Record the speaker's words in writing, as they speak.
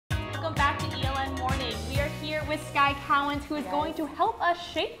welcome back to ELN Morning. We are here with Skye Cowens, who is going to help us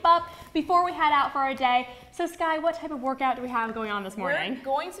shape up before we head out for our day. So Skye, what type of workout do we have going on this morning? We're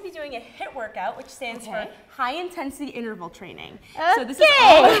going to be doing a HIIT workout, which stands for high intensity interval training. Okay. So this is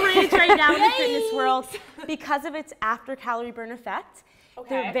all the rage right now in the fitness world because of its after calorie burn effect.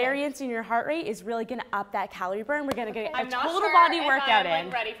 The variance in your heart rate is really going to up that calorie burn. We're going to get a total body workout in.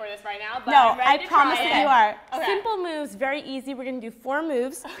 I'm ready for this right now, but no, I'm ready I promise that you are. Okay. Simple moves, very easy. We're going to do 4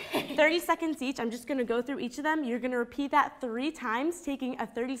 moves, 30 seconds each. I'm just going to go through each of them. You're going to repeat that 3 times, taking a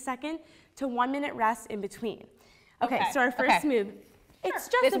 30-second to 1-minute rest in between. Okay, so our first move. It's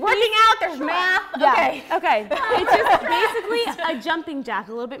just it's working out, there's math. Yeah. Okay. It's just basically a jumping jack,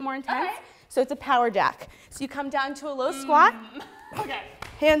 a little bit more intense. So it's a power jack. So you come down to a low squat. Okay.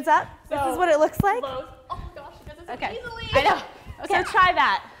 Hands up. So this is what it looks like. Lows. Oh my gosh, she does this so easily. I know. Okay. So try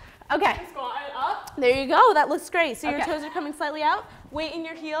that. Okay. Squat up. There you go. That looks great. So your toes are coming slightly out. Weight in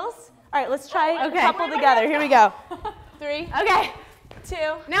your heels. All right, let's try a couple together. Here we go. 3. Okay. 2.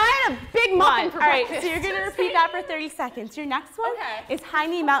 Now I had a big muffin for breakfast. All right, so you're going to repeat that for 30 seconds. Your next one is high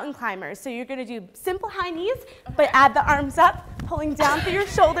knee mountain climbers. So you're going to do simple high knees, but add the arms up, pulling down through your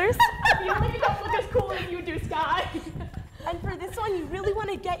shoulders. I feel like it don't look as cool as you do, Skye. And for this one, you really want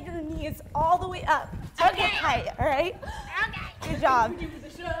to get your knees all the way up to hip height, all right? Okay. Good job.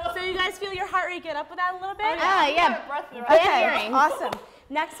 So you guys feel your heart rate get up with that a little bit? Yeah. Okay, awesome.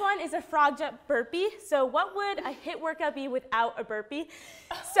 Next one is a frog jump burpee. So what would a HIIT workout be without a burpee?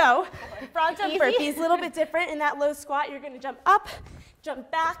 So frog jump burpee is a little bit different. In that low squat, you're going to jump up, jump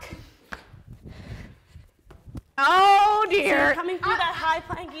back. Oh dear. So you're coming through that high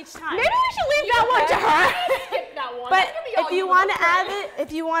plank each time. Maybe we should leave that one to her. Skip that one. But if you want to add it,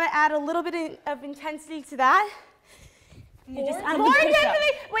 if you want to add a little bit of intensity to that, you just add More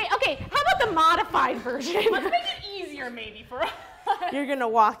intensity? Wait, okay, how about the modified version? Let's make it easier maybe for us. You're going to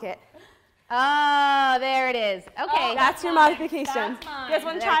walk it. Oh, there it is. Okay. That's your modification. That's mine. You guys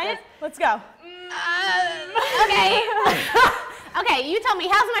want to try it? Let's go. Okay. Okay, you tell me,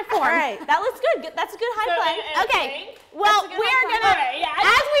 how's my form? All right, that looks good. That's a good high plank. Okay, well, we're gonna,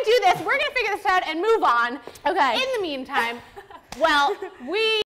 as we do this, we're gonna figure this out and move on. Okay. In the meantime, well, we